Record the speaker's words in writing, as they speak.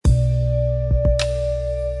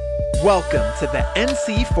Welcome to the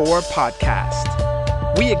NC4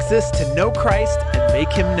 podcast. We exist to know Christ and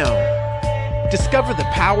make him known. Discover the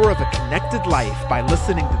power of a connected life by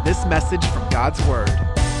listening to this message from God's Word.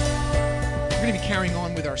 We're going to be carrying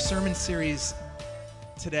on with our sermon series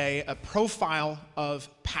today, a profile of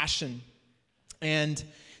passion. And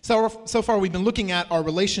so far we've been looking at our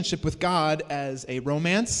relationship with God as a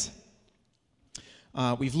romance.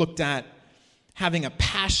 We've looked at having a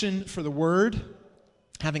passion for the Word,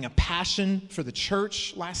 having a passion for the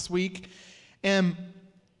church last week. And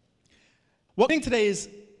what in today's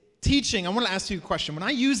teaching, I want to ask you a question. When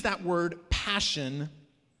I use that word passion,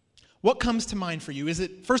 what comes to mind for you?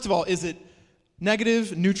 First of all, is it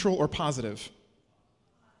negative, neutral, or positive?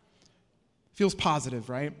 Feels positive,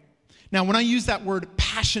 right? Now, when I use that word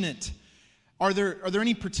passionate, are there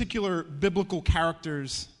any particular biblical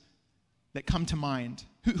characters that come to mind?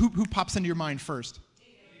 Who pops into your mind first?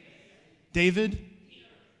 David?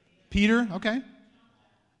 Peter, okay.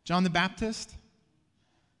 John the Baptist.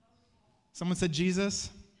 Someone said Jesus.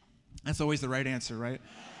 That's always the right answer, right?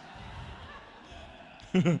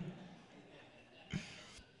 You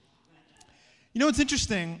know what's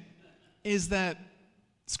interesting is that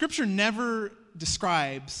Scripture never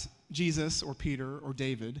describes Jesus or Peter or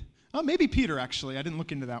David. Oh, maybe Peter, actually. I didn't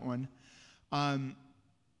look into that one.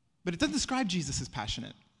 But it doesn't describe Jesus as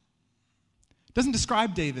passionate. It doesn't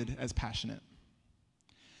describe David as passionate.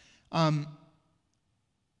 And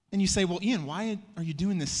you say, well, Ian, why are you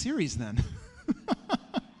doing this series then?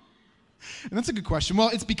 And that's a good question. Well,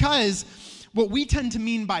 it's because what we tend to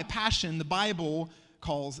mean by passion, the Bible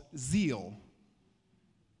calls zeal.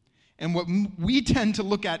 And what we tend to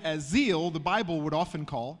look at as zeal, the Bible would often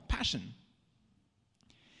call passion.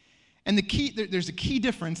 And there's a key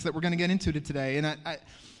difference that we're going to get into today. And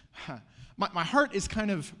my heart is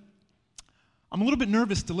I'm a little bit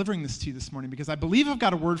nervous delivering this to you this morning because I believe I've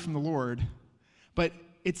got a word from the Lord, but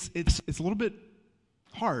it's a little bit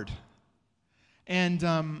hard.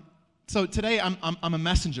 And so today I'm a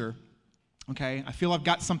messenger, okay? I feel I've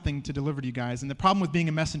got something to deliver to you guys. And the problem with being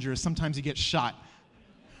a messenger is sometimes you get shot.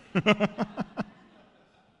 But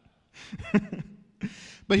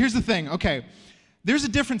here's the thing, okay? There's a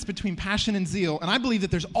difference between passion and zeal, and I believe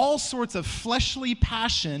that there's all sorts of fleshly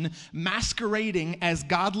passion masquerading as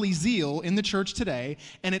godly zeal in the church today,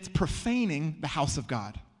 and it's profaning the house of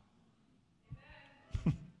God.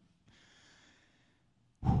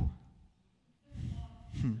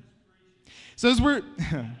 So as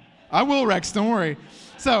I will, Rex, don't worry.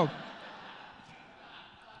 So,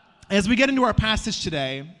 as we get into our passage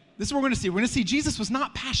today, this is what we're going to see. We're going to see Jesus was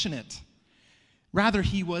not passionate. Rather,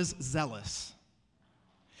 he was zealous.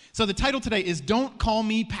 So the title today is Don't Call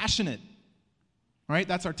Me Passionate. All right,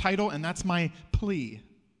 that's our title, and that's my plea.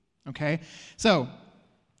 Okay? So,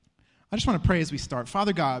 I just want to pray as we start.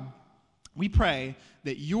 Father God, we pray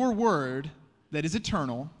that your word that is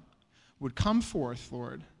eternal would come forth,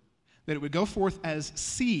 Lord, that it would go forth as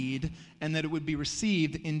seed, and that it would be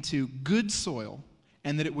received into good soil,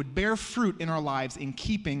 and that it would bear fruit in our lives in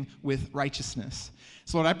keeping with righteousness.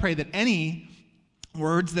 So, Lord, I pray that any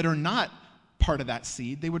words that are not part of that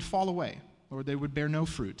seed, they would fall away. Lord, they would bear no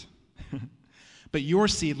fruit. But your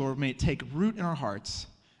seed, Lord, may it take root in our hearts,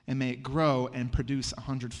 and may it grow and produce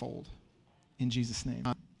 100-fold. In Jesus' name.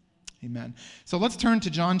 Amen. So let's turn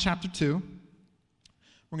to John chapter 2.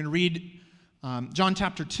 We're going to read John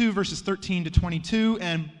chapter 2, verses 13 to 22.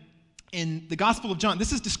 And in the Gospel of John,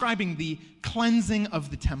 this is describing the cleansing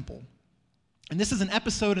of the temple. And this is an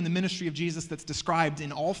episode in the ministry of Jesus that's described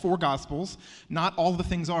in all four Gospels. Not all the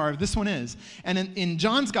things are. This one is. And in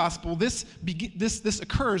John's Gospel, this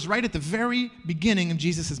occurs right at the very beginning of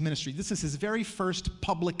Jesus' ministry. This is his very first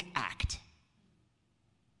public act.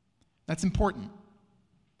 That's important.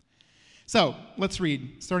 So, let's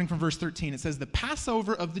read, starting from verse 13. It says, "The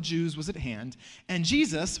Passover of the Jews was at hand, and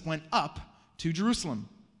Jesus went up to Jerusalem.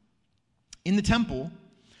 In the temple,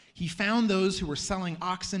 he found those who were selling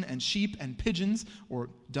oxen and sheep and pigeons, or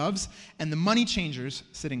doves, and the money changers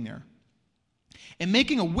sitting there. And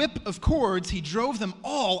making a whip of cords, he drove them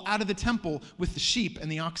all out of the temple with the sheep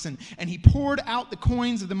and the oxen. And he poured out the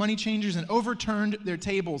coins of the money changers and overturned their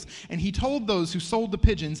tables. And he told those who sold the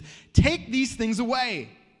pigeons, 'Take these things away.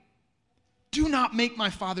 Do not make my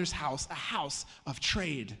Father's house a house of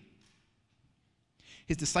trade.'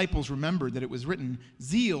 His disciples remembered that it was written,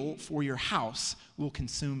 'Zeal for your house will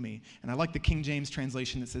consume me.' And I like the King James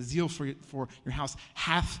translation that says, 'Zeal for your house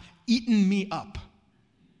hath eaten me up.'"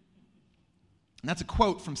 And that's a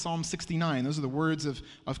quote from Psalm 69. Those are the words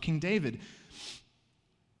of King David.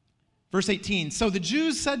 Verse 18, "So the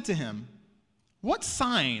Jews said to him, what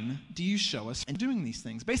sign do you show us in doing these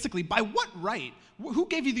things? Basically, by what right? Who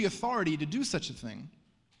gave you the authority to do such a thing?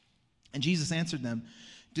 And Jesus answered them,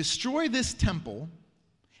 destroy this temple,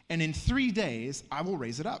 and in 3 days I will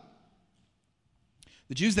raise it up.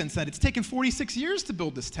 The Jews then said, it's taken 46 years to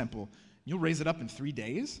build this temple. You'll raise it up in 3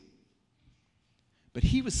 days? But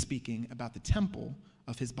he was speaking about the temple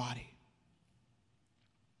of his body.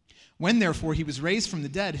 When, therefore, he was raised from the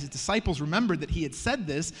dead, his disciples remembered that he had said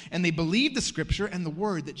this, and they believed the scripture and the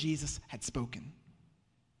word that Jesus had spoken.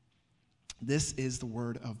 This is the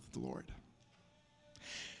word of the Lord.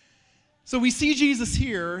 So we see Jesus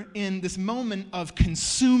here in this moment of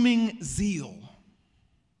consuming zeal.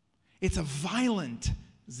 It's a violent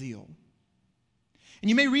zeal. And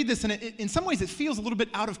you may read this, and in some ways it feels a little bit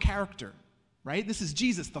out of character, right? This is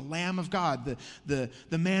Jesus, the Lamb of God,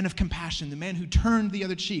 the man of compassion, the man who turned the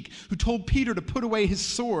other cheek, who told Peter to put away his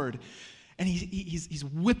sword, and he's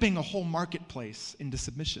whipping a whole marketplace into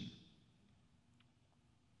submission.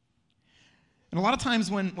 And a lot of times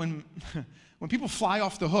when people fly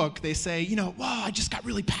off the hook, they say, wow, I just got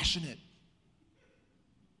really passionate.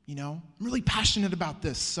 I'm really passionate about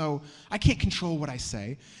this, so I can't control what I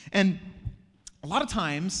say. And a lot of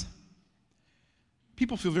times,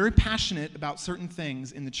 people feel very passionate about certain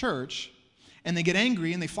things in the church, and they get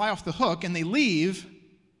angry, and they fly off the hook, and they leave.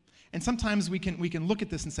 And sometimes we can look at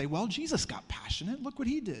this and say, well, Jesus got passionate. Look what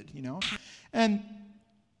he did, And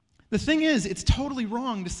the thing is, it's totally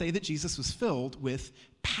wrong to say that Jesus was filled with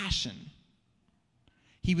passion.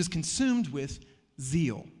 He was consumed with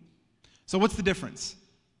zeal. So what's the difference?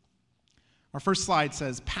 Our first slide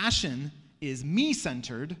says, passion is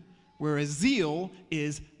me-centered, whereas zeal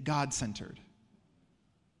is God-centered.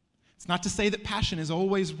 It's not to say that passion is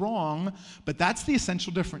always wrong, but that's the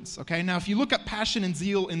essential difference, okay? Now, if you look up passion and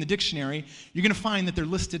zeal in the dictionary, you're going to find that they're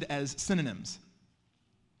listed as synonyms,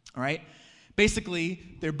 all right? Basically,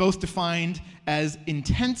 they're both defined as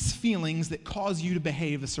intense feelings that cause you to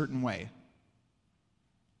behave a certain way.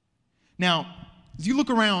 Now, as you look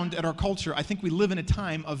around at our culture, I think we live in a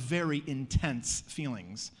time of very intense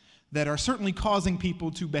feelings that are certainly causing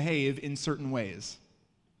people to behave in certain ways.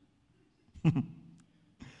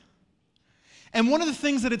 And one of the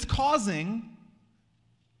things that it's causing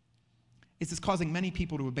is it's causing many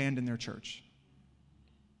people to abandon their church,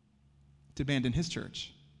 to abandon his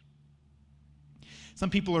church. Some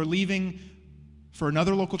people are leaving for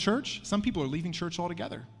another local church. Some people are leaving church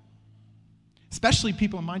altogether, especially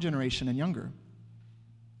people in my generation and younger.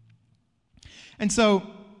 And so,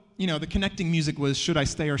 the connecting music was, should I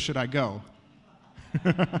stay or should I go?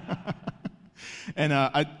 And,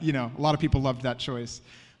 a lot of people loved that choice.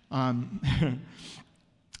 And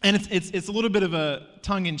it's a little bit of a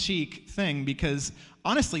tongue-in-cheek thing because,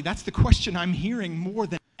 honestly, that's the question I'm hearing more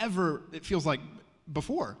than ever, it feels like,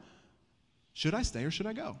 before. Should I stay or should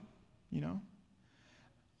I go?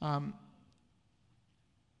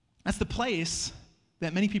 That's the place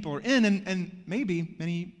that many people are in, and maybe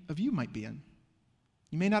many of you might be in.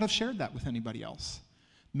 You may not have shared that with anybody else.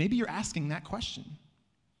 Maybe you're asking that question.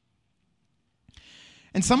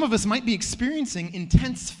 And some of us might be experiencing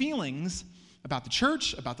intense feelings about the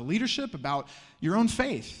church, about the leadership, about your own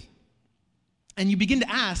faith. And you begin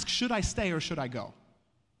to ask, should I stay or should I go?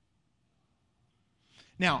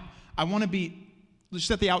 Now, I want to be,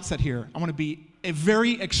 just at the outset here, I want to be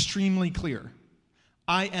very extremely clear.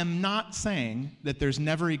 I am not saying that there's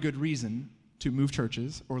never a good reason to move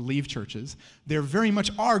churches or leave churches. There very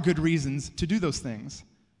much are good reasons to do those things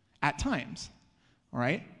at times, all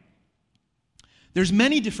right? There's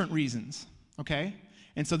many different reasons, okay?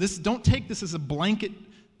 And so don't take this as a blanket,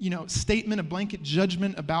 statement, a blanket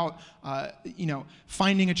judgment about,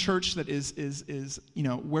 finding a church that is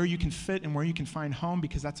where you can fit and where you can find home,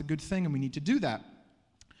 because that's a good thing and we need to do that.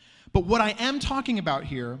 But what I am talking about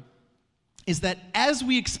here is that as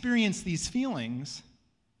we experience these feelings,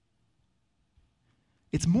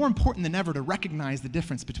 it's more important than ever to recognize the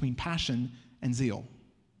difference between passion and zeal.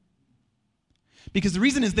 Because the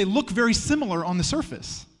reason is they look very similar on the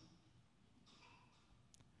surface.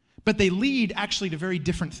 But they lead actually to very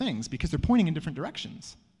different things because they're pointing in different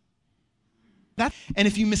directions. And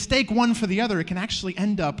if you mistake one for the other, it can actually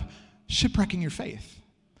end up shipwrecking your faith.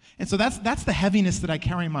 And so that's the heaviness that I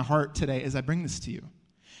carry in my heart today as I bring this to you.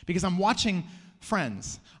 Because I'm watching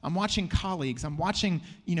friends, I'm watching colleagues, I'm watching,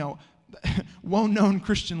 well-known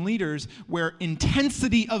Christian leaders where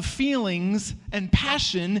intensity of feelings and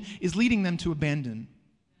passion is leading them to abandon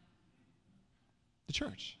the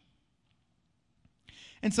church.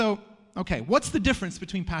 And so, okay, what's the difference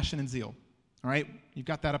between passion and zeal? All right, you've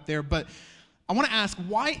got that up there. But I want to ask,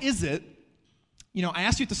 why is it I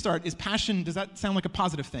asked you at the start, is passion, does that sound like a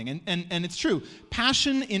positive thing? And it's true.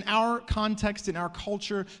 Passion in our context, in our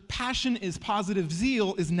culture, passion is positive,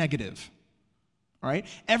 zeal is negative. All right?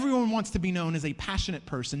 Everyone wants to be known as a passionate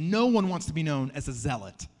person. No one wants to be known as a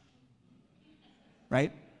zealot.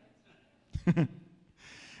 Right?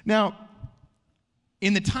 Now,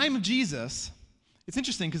 in the time of Jesus, it's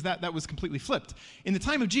interesting because that was completely flipped. In the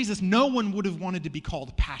time of Jesus, no one would have wanted to be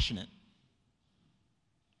called passionate.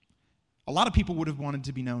 A lot of people would have wanted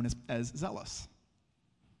to be known as zealous.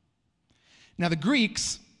 Now, the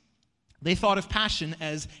Greeks, they thought of passion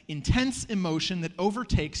as intense emotion that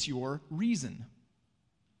overtakes your reason.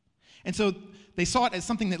 And so they saw it as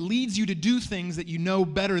something that leads you to do things that you know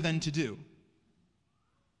better than to do.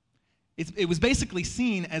 It was basically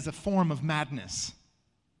seen as a form of madness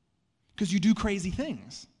because you do crazy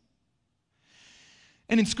things.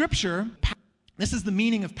 And in Scripture, this is the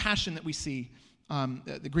meaning of passion that we see.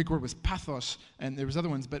 The Greek word was pathos, and there was other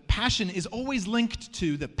ones, but passion is always linked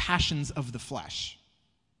to the passions of the flesh,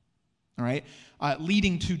 all right,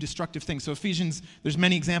 leading to destructive things. So Ephesians, there's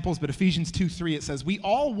many examples, but Ephesians 2:3, it says, "We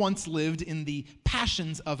all once lived in the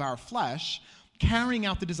passions of our flesh, carrying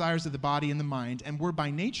out the desires of the body and the mind, and were by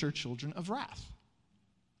nature children of wrath."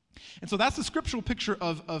 And so that's the scriptural picture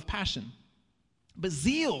of passion. But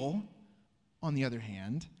zeal, on the other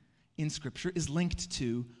hand, in Scripture is linked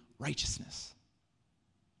to righteousness.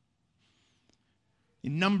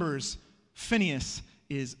 In Numbers, Phinehas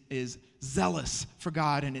is zealous for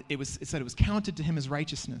God, and it said it was counted to him as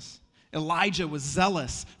righteousness. Elijah was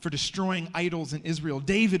zealous for destroying idols in Israel.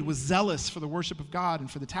 David was zealous for the worship of God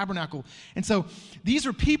and for the tabernacle. And so these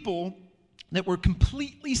are people that were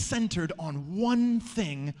completely centered on one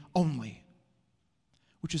thing only,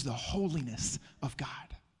 which is the holiness of God.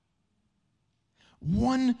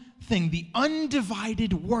 One thing, the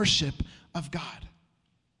undivided worship of God.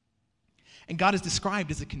 And God is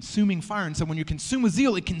described as a consuming fire. And so when you're consumed with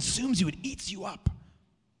zeal, it consumes you, it eats you up.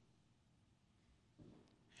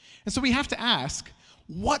 And so we have to ask,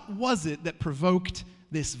 what was it that provoked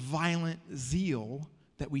this violent zeal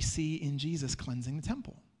that we see in Jesus cleansing the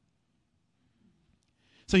temple?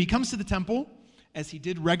 So he comes to the temple, as he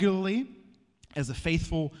did regularly as a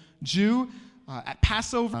faithful Jew at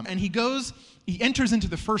Passover, and he enters into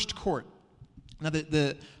the first court. Now,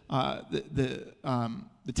 the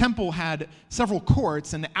temple had several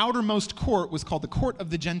courts, and the outermost court was called the Court of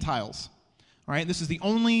the Gentiles. All right, this is the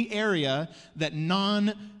only area that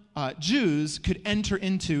non-Jews could enter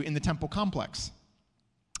into in the temple complex.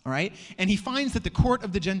 All right, and he finds that the Court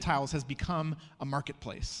of the Gentiles has become a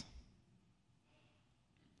marketplace.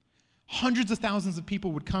 Hundreds of thousands of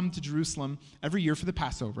people would come to Jerusalem every year for the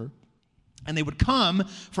Passover. And they would come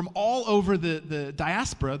from all over the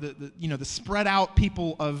diaspora, the spread out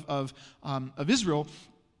people of Israel.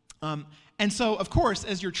 And so, of course,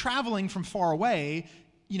 as you're traveling from far away,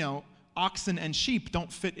 oxen and sheep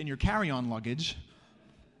don't fit in your carry-on luggage.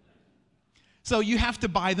 So you have to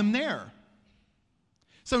buy them there.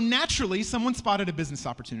 So naturally, someone spotted a business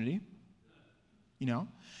opportunity,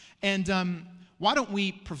 and why don't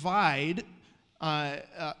we provide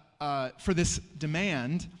for this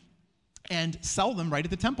demand and sell them right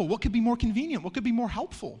at the temple? What could be more convenient? What could be more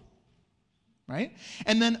helpful? Right?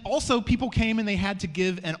 And then also people came and they had to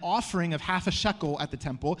give an offering of half a shekel at the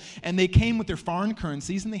temple, and they came with their foreign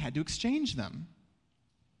currencies and they had to exchange them.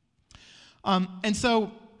 And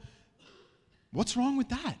so, what's wrong with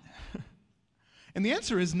that? And the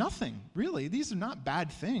answer is nothing, really. These are not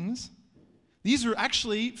bad things. These are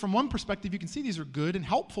actually, from one perspective, you can see these are good and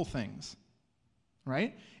helpful things.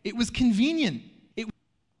 Right? It was convenient.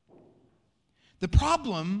 The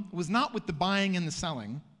problem was not with the buying and the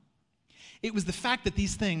selling. It was the fact that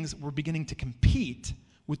these things were beginning to compete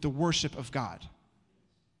with the worship of God.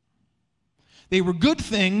 They were good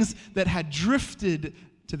things that had drifted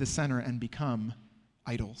to the center and become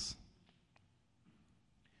idols.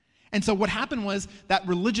 And so what happened was that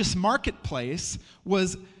religious marketplace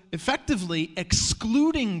was effectively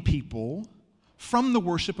excluding people from the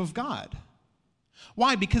worship of God.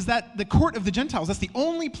 Why? Because the Court of the Gentiles, that's the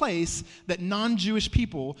only place that non-Jewish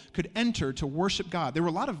people could enter to worship God. There were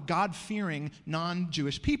a lot of God-fearing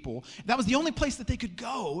non-Jewish people. That was the only place that they could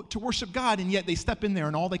go to worship God, and yet they step in there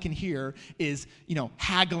and all they can hear is,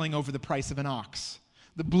 haggling over the price of an ox,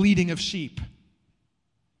 the bleating of sheep.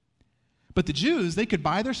 But the Jews, they could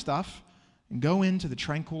buy their stuff and go into the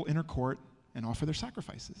tranquil inner court and offer their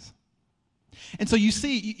sacrifices. And so you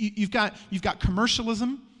see, you've got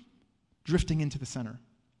commercialism drifting into the center.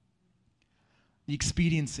 The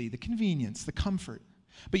expediency, the convenience, the comfort.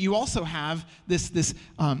 But you also have this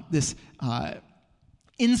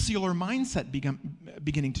insular mindset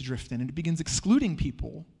beginning to drift in, and it begins excluding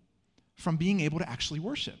people from being able to actually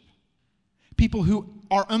worship. People who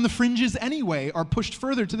are on the fringes anyway are pushed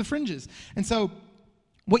further to the fringes. And so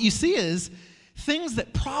what you see is things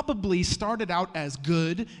that probably started out as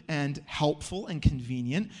good and helpful and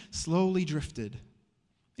convenient slowly drifted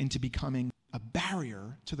into becoming a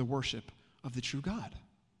barrier to the worship of the true God.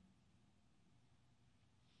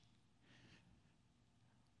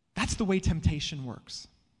 That's the way temptation works.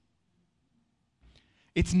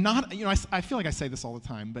 It's not, I feel like I say this all the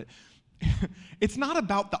time, but it's not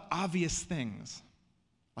about the obvious things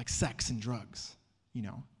like sex and drugs. We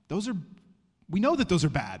know that those are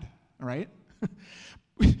bad, all right?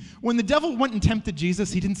 When the devil went and tempted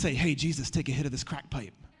Jesus, he didn't say, "Hey, Jesus, take a hit of this crack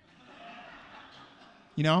pipe."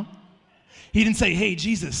 He didn't say, "Hey,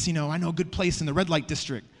 Jesus, I know a good place in the red light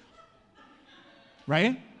district."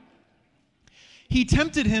 Right? He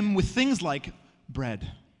tempted him with things like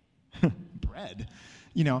bread. Bread.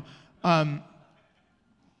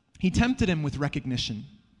 He tempted him with recognition.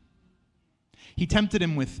 He tempted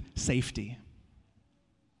him with safety.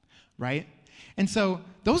 Right? And so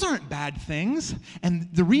those aren't bad things. And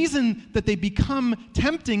the reason that they become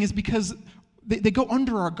tempting is because they go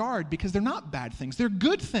under our guard, because they're not bad things. They're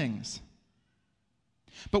good things.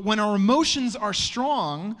 But when our emotions are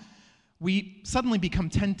strong, we suddenly become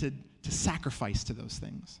tempted to sacrifice to those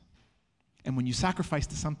things. And when you sacrifice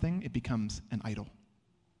to something, it becomes an idol.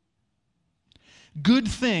 Good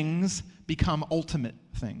things become ultimate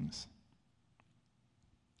things.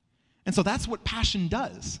 And so that's what passion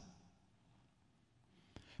does.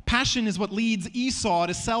 Passion is what leads Esau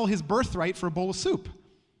to sell his birthright for a bowl of soup.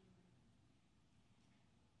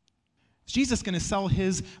 Is Jesus going to sell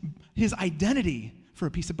his identity for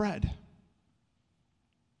a piece of bread?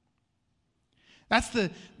 That's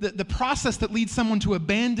the process that leads someone to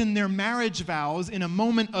abandon their marriage vows in a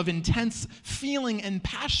moment of intense feeling and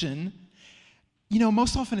passion.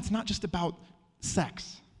 Most often it's not just about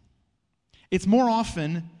sex. It's more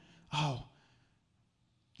often,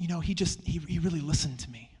 he really listened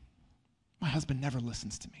to me. My husband never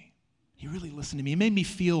listens to me. He really listened to me. It made me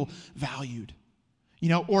feel valued.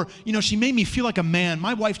 She made me feel like a man.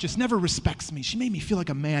 My wife just never respects me. She made me feel like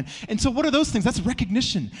a man. And so what are those things? That's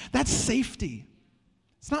recognition. That's safety.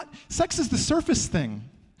 Sex is the surface thing,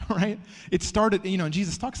 right? It started, and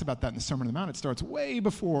Jesus talks about that in the Sermon on the Mount. It starts way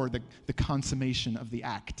before the consummation of the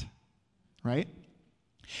act, right?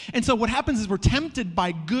 And so what happens is we're tempted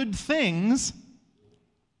by good things,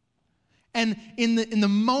 and in the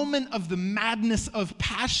moment of the madness of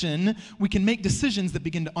passion, we can make decisions that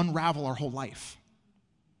begin to unravel our whole life.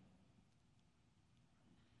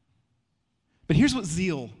 But here's what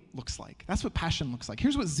zeal looks like. That's what passion looks like.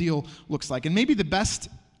 Here's what zeal looks like. And maybe the best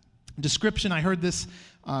description, I heard this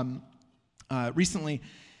recently,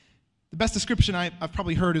 the best description I've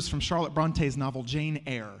probably heard is from Charlotte Bronte's novel, Jane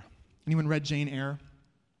Eyre. Anyone read Jane Eyre?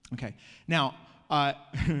 Okay. Now, I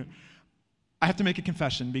have to make a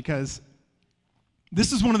confession because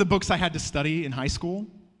this is one of the books I had to study in high school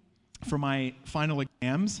for my final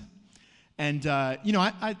exams. And,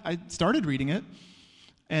 I started reading it,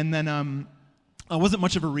 and then I wasn't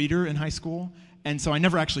much of a reader in high school, and so I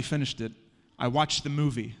never actually finished it. I watched the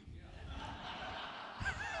movie.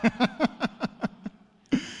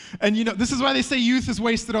 And this is why they say youth is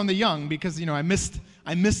wasted on the young, because I missed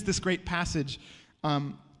this great passage.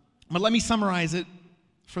 But let me summarize it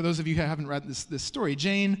for those of you who haven't read this story.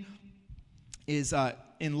 Jane is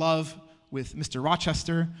in love with Mr.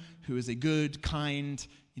 Rochester, who is a good, kind,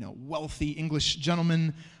 wealthy English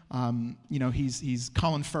gentleman. He's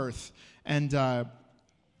Colin Firth. And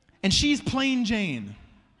she's plain Jane,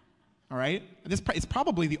 all right? It's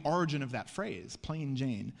probably the origin of that phrase, plain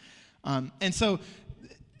Jane. And so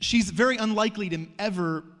she's very unlikely to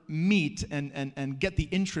ever meet and get the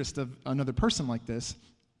interest of another person like this.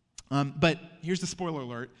 But here's the spoiler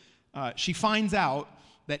alert. She finds out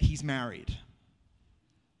that he's married.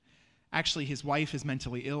 Actually, his wife is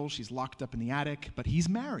mentally ill. She's locked up in the attic, but he's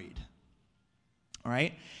married, all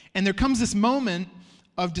right? And there comes this moment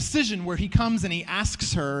of decision where he comes and he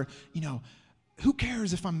asks her, who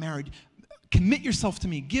cares if I'm married? Commit yourself to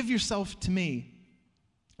me. Give yourself to me.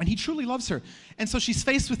 And he truly loves her. And so she's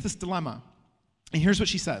faced with this dilemma. And here's what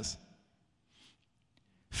she says.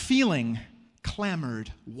 Feeling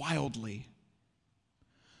clamored wildly.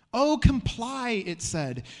 Oh, comply, it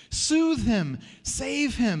said. Soothe him,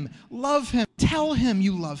 save him, love him, tell him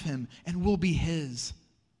you love him, and we'll be his.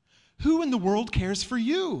 Who in the world cares for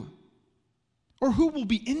you? Or who will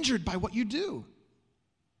be injured by what you do?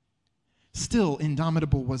 Still,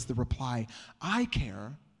 indomitable was the reply, I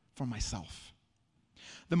care for myself.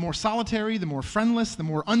 The more solitary, the more friendless, the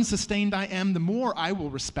more unsustained I am, the more I will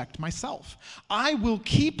respect myself. I will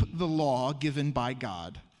keep the law given by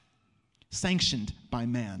God, sanctioned by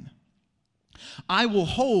man. I will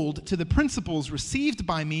hold to the principles received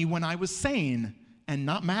by me when I was sane and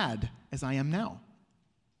not mad as I am now.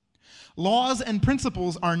 Laws and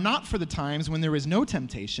principles are not for the times when there is no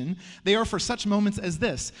temptation. They are for such moments as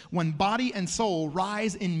this, when body and soul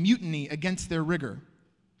rise in mutiny against their rigor.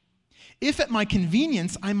 If at my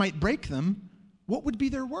convenience I might break them, what would be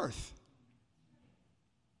their worth?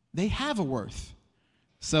 They have a worth.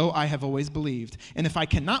 So I have always believed. And if I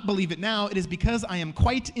cannot believe it now, it is because I am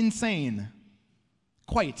quite insane.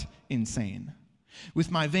 Quite insane.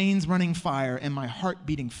 With my veins running fire and my heart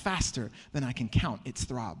beating faster than I can count its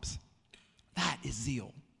throbs. That is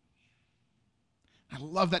zeal. I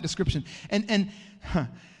love that description. And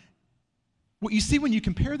what you see when you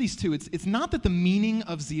compare these two, it's not that the meaning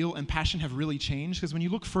of zeal and passion have really changed, because when you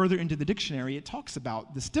look further into the dictionary, it talks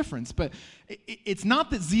about this difference. But it's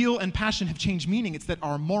not that zeal and passion have changed meaning, it's that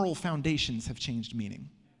our moral foundations have changed meaning.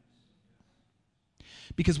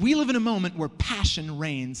 Because we live in a moment where passion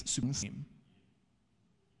reigns supreme.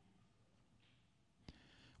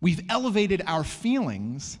 We've elevated our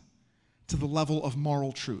feelings to the level of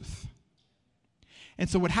moral truth. And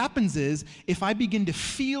so what happens is, if I begin to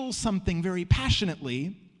feel something very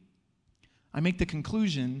passionately, I make the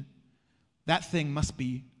conclusion that thing must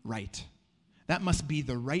be right. That must be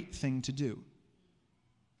the right thing to do.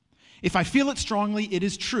 If I feel it strongly, it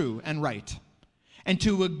is true and right. And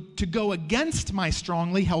to go against my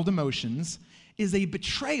strongly held emotions is a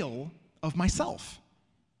betrayal of myself.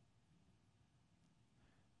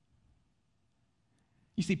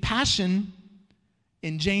 You see, passion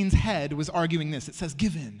in Jane's head was arguing this. It says,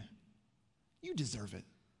 give in. You deserve it.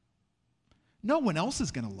 No one else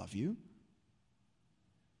is going to love you.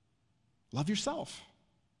 Love yourself.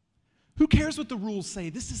 Who cares what the rules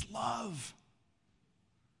say? This is love.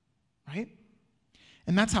 Right?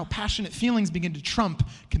 And that's how passionate feelings begin to trump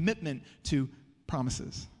commitment to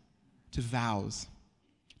promises, to vows,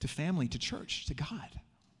 to family, to church, to God.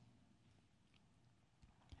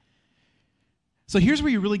 So here's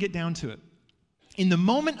where you really get down to it. In the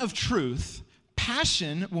moment of truth,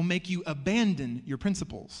 passion will make you abandon your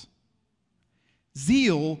principles.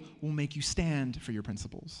 Zeal will make you stand for your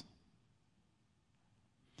principles.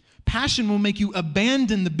 Passion will make you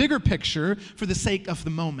abandon the bigger picture for the sake of the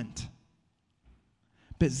moment.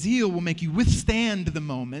 But zeal will make you withstand the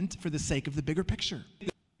moment for the sake of the bigger picture.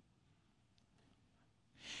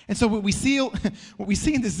 And so what we see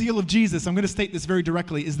in the zeal of Jesus, I'm going to state this very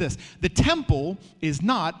directly, is this. The temple is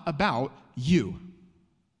not about you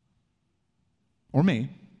or me,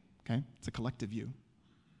 okay? It's a collective you.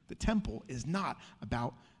 The temple is not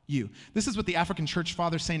about you. This is what the African church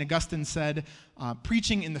father St. Augustine said,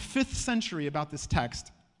 preaching in the 5th century about this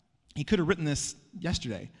text. He could have written this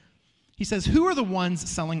yesterday. He says, who are the ones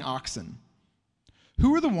selling oxen?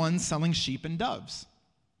 Who are the ones selling sheep and doves?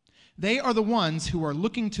 They are the ones who are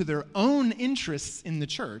looking to their own interests in the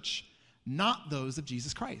church, not those of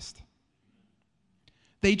Jesus Christ.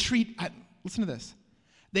 Listen to this.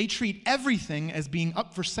 They treat everything as being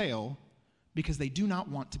up for sale because they do not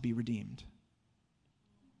want to be redeemed.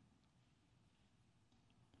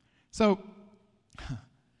 So, I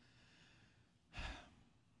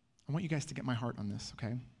want you guys to get my heart on this,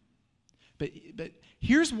 okay? But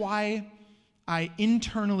here's why I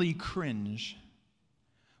internally cringe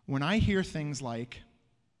when I hear things like,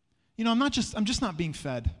 I'm just not being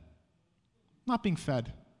fed. Not being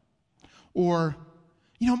fed. Or,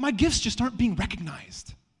 my gifts just aren't being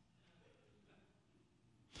recognized.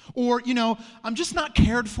 Or, I'm just not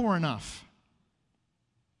cared for enough.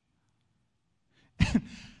 I'm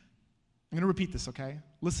going to repeat this, okay?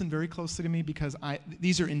 Listen very closely to me because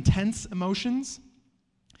these are intense emotions.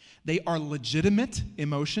 They are legitimate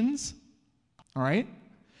emotions, all right?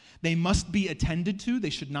 They must be attended to.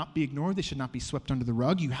 They should not be ignored. They should not be swept under the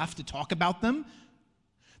rug. You have to talk about them.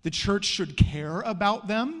 The church should care about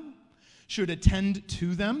them, should attend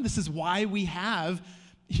to them. This is why we have,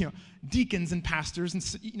 deacons and pastors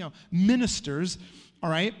and, ministers,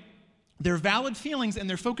 all right? They're valid feelings and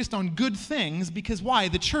they're focused on good things because why?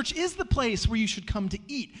 The church is the place where you should come to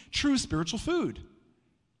eat true spiritual food,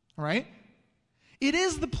 all right? It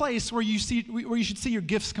is the place where you should see your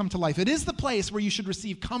gifts come to life. It is the place where you should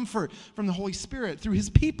receive comfort from the Holy Spirit through His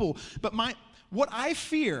people. But what I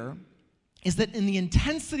fear is that in the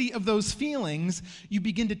intensity of those feelings, you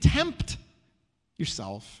begin to tempt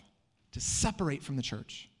yourself to separate from the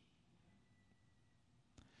church.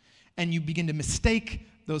 And you begin to mistake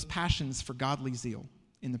those passions for godly zeal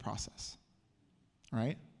in the process. All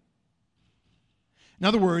right? In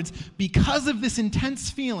other words, because of this intense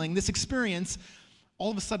feeling, this experience, all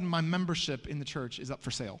of a sudden my membership in the church is up for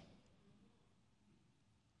sale.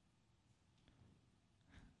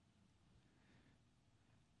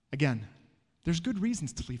 Again, there's good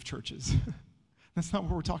reasons to leave churches. That's not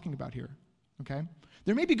what we're talking about here, okay?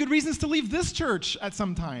 There may be good reasons to leave this church at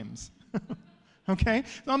some times, okay?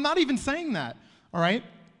 So I'm not even saying that, all right?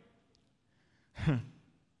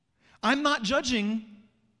 I'm not judging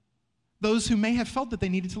those who may have felt that they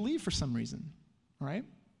needed to leave for some reason, all right?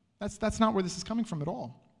 That's not where this is coming from at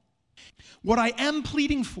all. What I am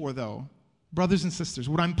pleading for, though, brothers and sisters,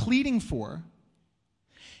 what I'm pleading for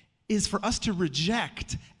is for us to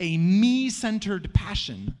reject a me-centered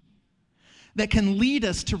passion that can lead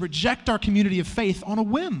us to reject our community of faith on a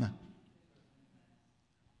whim.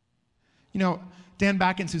 You know, Dan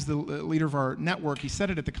Backens, who's the leader of our network, he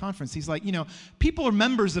said it at the conference. He's like, people are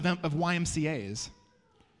members of YMCAs.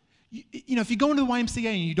 If you go into the YMCA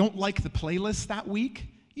and you don't like the playlist that week,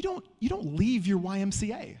 you don't leave your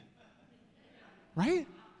YMCA, right?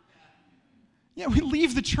 Yeah, we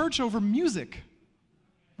leave the church over music,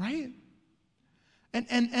 right?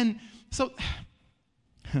 And so,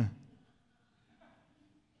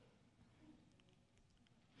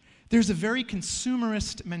 there's a very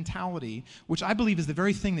consumerist mentality, which I believe is the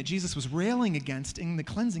very thing that Jesus was railing against in the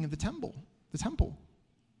cleansing of the temple.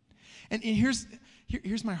 And here's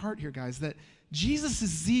my heart here, guys, that Jesus'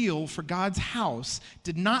 zeal for God's house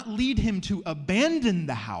did not lead him to abandon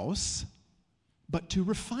the house, but to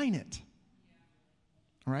refine it.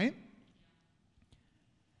 All right?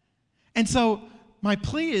 And so my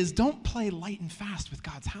plea is, don't play light and fast with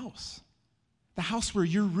God's house. The house where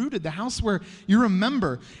you're rooted, the house where you're a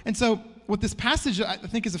member. And so what this passage, I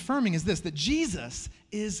think, is affirming is this, that Jesus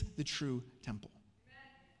is the true temple.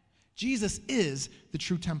 Jesus is the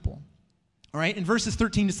true temple. All right, in verses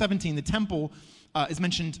 13 to 17, the temple is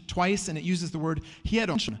mentioned twice, and it uses the word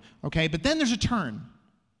hieron, okay? But then there's a turn.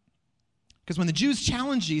 Because when the Jews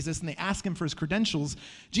challenge Jesus and they ask him for his credentials,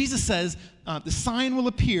 Jesus says, the sign will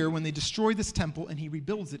appear when they destroy this temple, and he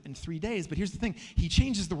rebuilds it in 3 days. But here's the thing, he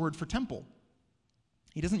changes the word for temple.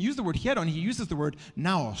 He doesn't use the word hieron, he uses the word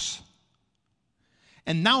naos.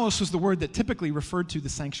 And naos was the word that typically referred to the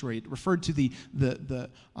sanctuary. It referred to the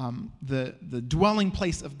dwelling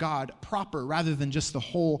place of God proper rather than just the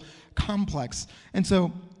whole complex. And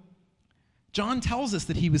so John tells us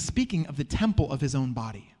that he was speaking of the temple of his own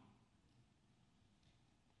body.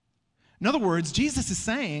 In other words, Jesus is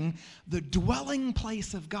saying the dwelling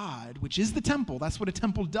place of God, which is the temple, that's what a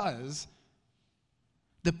temple does,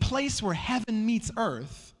 the place where heaven meets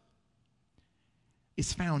earth,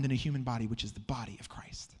 is found in a human body, which is the body of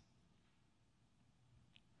Christ.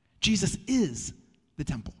 Jesus is the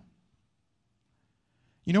temple.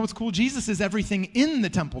 You know what's cool? Jesus is everything in the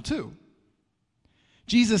temple too.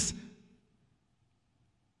 Jesus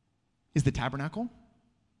is the tabernacle.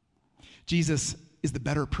 Jesus is the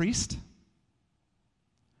better priest,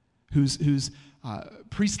 whose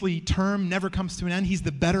priestly term never comes to an end. He's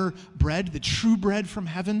the better bread, the true bread from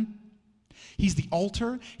heaven. He's the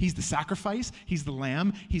altar, he's the sacrifice, he's the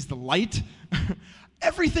lamb, he's the light.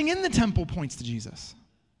 Everything in the temple points to Jesus.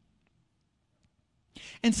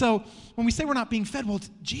 And so when we say we're not being fed, well,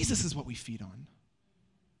 Jesus is what we feed on.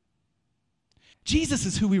 Jesus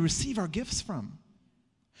is who we receive our gifts from.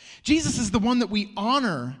 Jesus is the one that we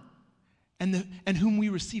honor and whom we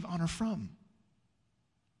receive honor from.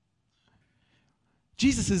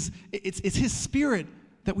 Jesus it's his spirit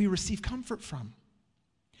that we receive comfort from.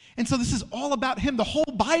 And so this is all about him. The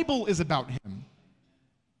whole Bible is about him.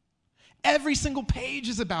 Every single page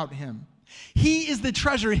is about him. He is the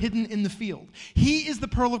treasure hidden in the field. He is the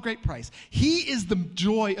pearl of great price. He is the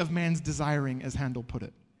joy of man's desiring, as Handel put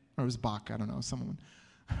it. Or it was Bach, I don't know, someone.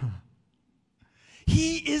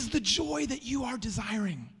 He is the joy that you are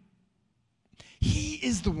desiring. He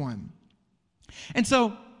is the one. And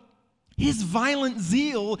so his violent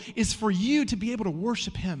zeal is for you to be able to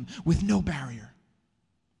worship him with no barrier.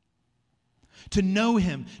 To know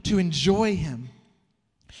him, to enjoy him.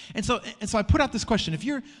 And so I put out this question.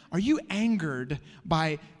 Are you angered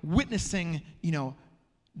by witnessing,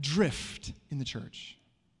 drift in the church?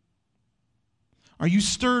 Are you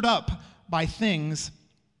stirred up by things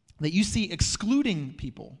that you see excluding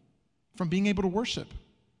people from being able to worship?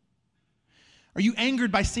 Are you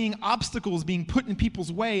angered by seeing obstacles being put in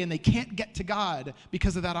people's way and they can't get to God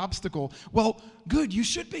because of that obstacle? Well, good, you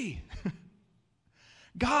should be.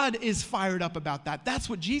 God is fired up about that. That's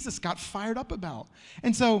what Jesus got fired up about.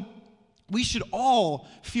 And so we should all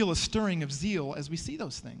feel a stirring of zeal as we see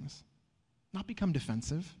those things. Not become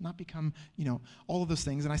defensive, not become, all of those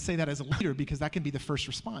things. And I say that as a leader because that can be the first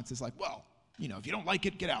response. It's like, well, If you don't like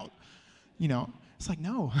it, get out. It's like,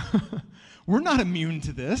 no, we're not immune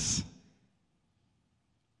to this.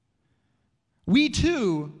 We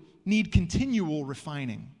too need continual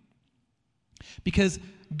refining, because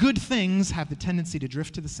good things have the tendency to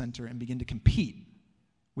drift to the center and begin to compete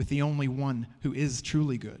with the only one who is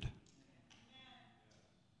truly good.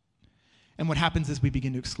 And what happens is we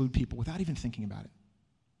begin to exclude people without even thinking about it.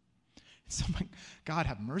 So, my God,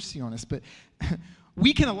 have mercy on us. But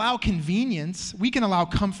we can allow convenience, we can allow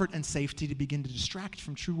comfort and safety to begin to distract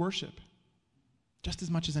from true worship just as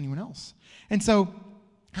much as anyone else. And so,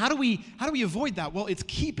 how do we avoid that? Well, it's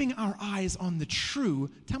keeping our eyes on the true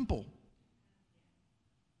temple.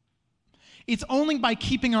 It's only by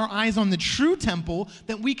keeping our eyes on the true temple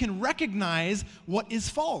that we can recognize what is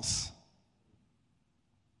false.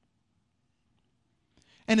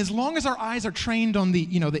 And as long as our eyes are trained on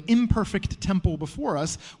the imperfect temple before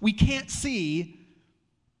us, we can't see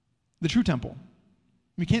the true temple.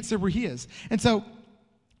 We can't see where he is. And so,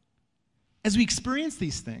 as we experience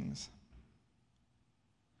these things,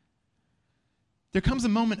 there comes a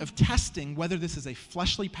moment of testing whether this is a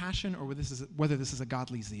fleshly passion or whether this is a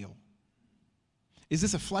godly zeal. Is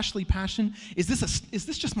this a fleshly passion? Is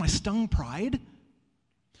this just my stung pride?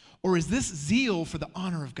 Or is this zeal for the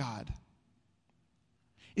honor of God?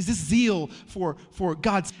 Is this zeal for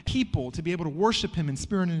God's people to be able to worship him in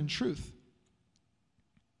spirit and in truth?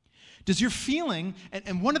 Does your feeling,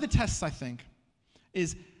 and one of the tests I think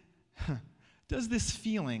is, does this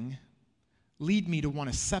feeling lead me to want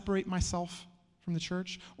to separate myself from the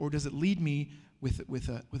church, or does it lead me with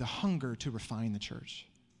a hunger to refine the church?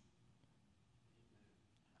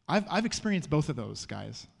 I've experienced both of those,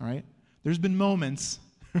 guys, all right? There's been moments.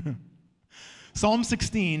 Psalm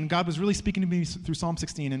 16, God was really speaking to me through Psalm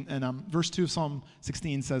 16, and verse 2 of Psalm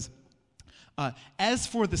 16 says, as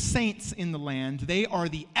for the saints in the land, they are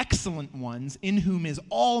the excellent ones in whom is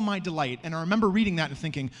all my delight. And I remember reading that and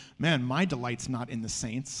thinking, man, my delight's not in the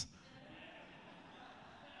saints.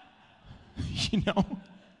 It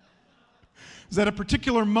was at a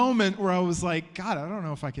particular moment where I was like, God, I don't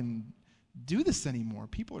know if I can do this anymore.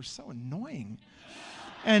 People are so annoying.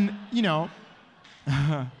 And,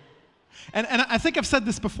 and I think I've said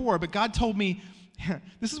this before, but God told me,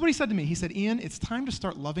 this is what he said to me. He said, Ian, it's time to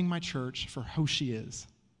start loving my church for who she is,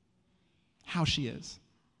 how she is.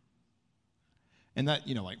 And that,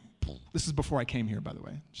 this is before I came here, by the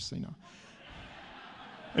way, just so you know.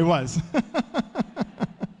 It was.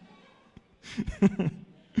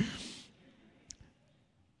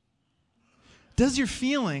 Does your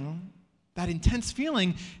feeling, that intense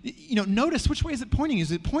feeling, notice which way is it pointing you?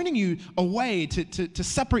 Is it pointing you away to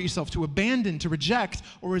separate yourself, to abandon, to reject,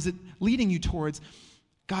 or is it leading you towards,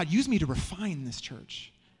 God, use me to refine this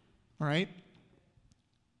church? All right?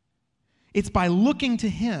 It's by looking to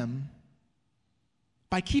him,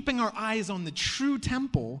 by keeping our eyes on the true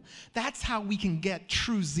temple, that's how we can get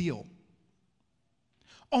true zeal.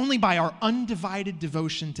 Only by our undivided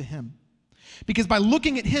devotion to him. Because by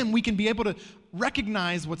looking at him, we can be able to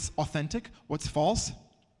recognize what's authentic, what's false.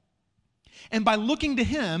 And by looking to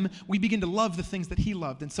him, we begin to love the things that he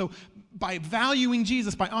loved. And so by valuing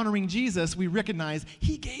Jesus, by honoring Jesus, we recognize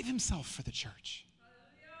he gave himself for the church.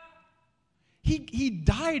 He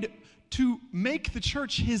died to make the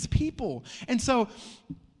church his people. And so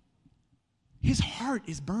his heart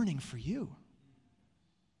is burning for you.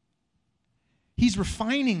 He's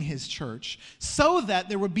refining his church so that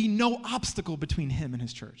there would be no obstacle between him and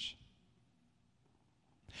his church.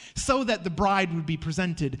 So that the bride would be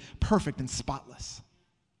presented perfect and spotless.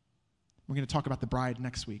 We're going to talk about the bride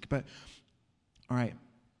next week. But, all right,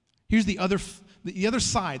 here's the other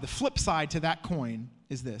side, the flip side to that coin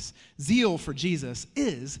is this. Zeal for Jesus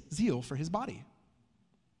is zeal for his body.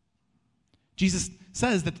 Jesus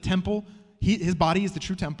says that the temple, his body is the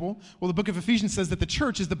true temple. Well, the book of Ephesians says that the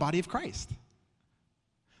church is the body of Christ.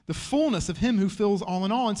 The fullness of him who fills all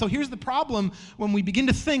in all. And so here's the problem when we begin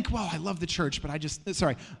to think, well, I love the church, but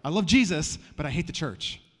I love Jesus, but I hate the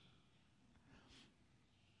church.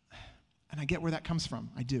 And I get where that comes from.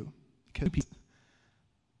 I do. Because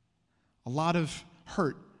a lot of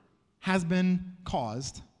hurt has been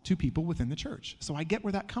caused to people within the church. So I get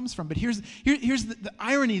where that comes from. But here's the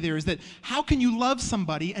irony there is that how can you love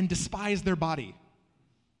somebody and despise their body?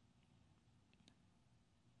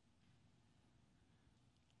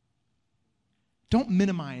 Don't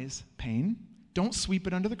minimize pain. Don't sweep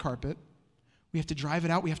it under the carpet. We have to drive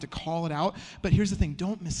it out. We have to call it out. But here's the thing.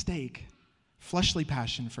 Don't mistake fleshly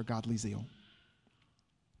passion for godly zeal.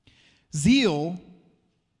 Zeal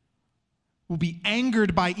will be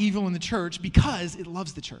angered by evil in the church because it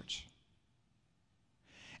loves the church.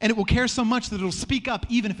 And it will care so much that it'll speak up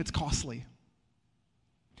even if it's costly.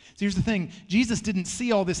 So here's the thing. Jesus didn't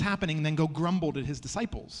see all this happening and then go grumble to his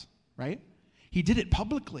disciples, right? He did it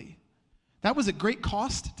publicly. That was at great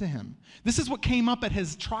cost to him. This is what came up at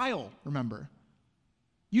his trial, remember.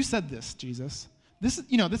 You said this, Jesus.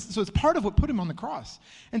 So it's part of what put him on the cross.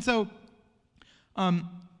 And so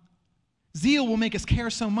zeal will make us care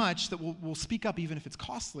so much that we'll speak up even if it's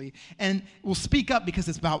costly. And we'll speak up because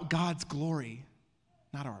it's about God's glory,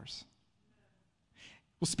 not ours.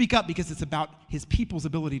 We'll speak up because it's about his people's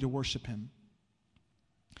ability to worship him.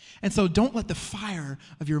 And so don't let the fire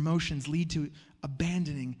of your emotions lead to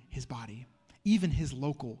abandoning his body, even his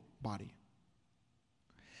local body.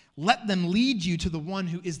 Let them lead you to the one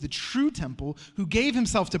who is the true temple, who gave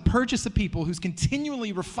himself to purchase a people, who's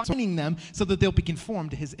continually refining them so that they'll be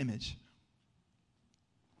conformed to his image.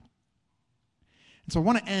 And so I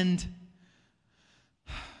want to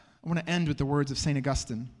end with the words of St.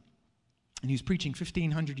 Augustine. And he was preaching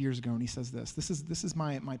 1,500 years ago, and he says this. This is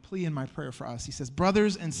my plea and my prayer for us. He says,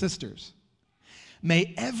 brothers and sisters,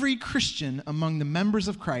 may every Christian among the members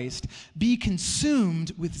of Christ be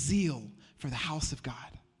consumed with zeal for the house of God.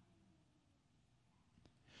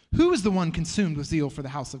 Who is the one consumed with zeal for the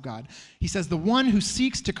house of God? He says, the one who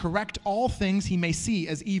seeks to correct all things he may see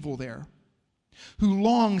as evil there, who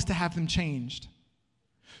longs to have them changed,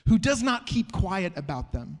 who does not keep quiet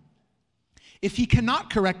about them. If he cannot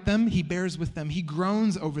correct them, he bears with them. He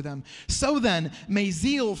groans over them. So then, may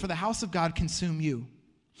zeal for the house of God consume you.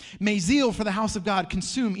 May zeal for the house of God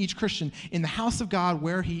consume each Christian in the house of God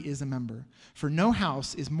where he is a member. For no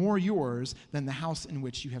house is more yours than the house in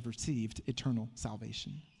which you have received eternal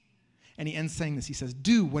salvation. And he ends saying this. He says,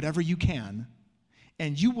 do whatever you can,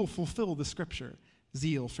 and you will fulfill the scripture.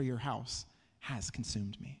 Zeal for your house has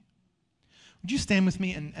consumed me. Would you stand with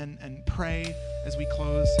me and pray as we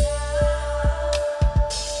close?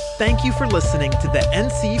 Thank you for listening to the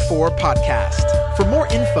NC4 podcast. For more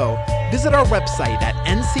info, visit our website at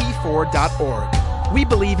nc4.org. We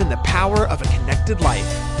believe in the power of a connected life.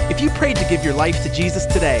 If you prayed to give your life to Jesus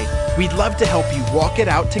today, we'd love to help you walk it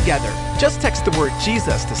out together. Just text the word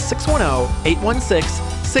Jesus to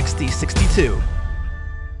 610-816-6062.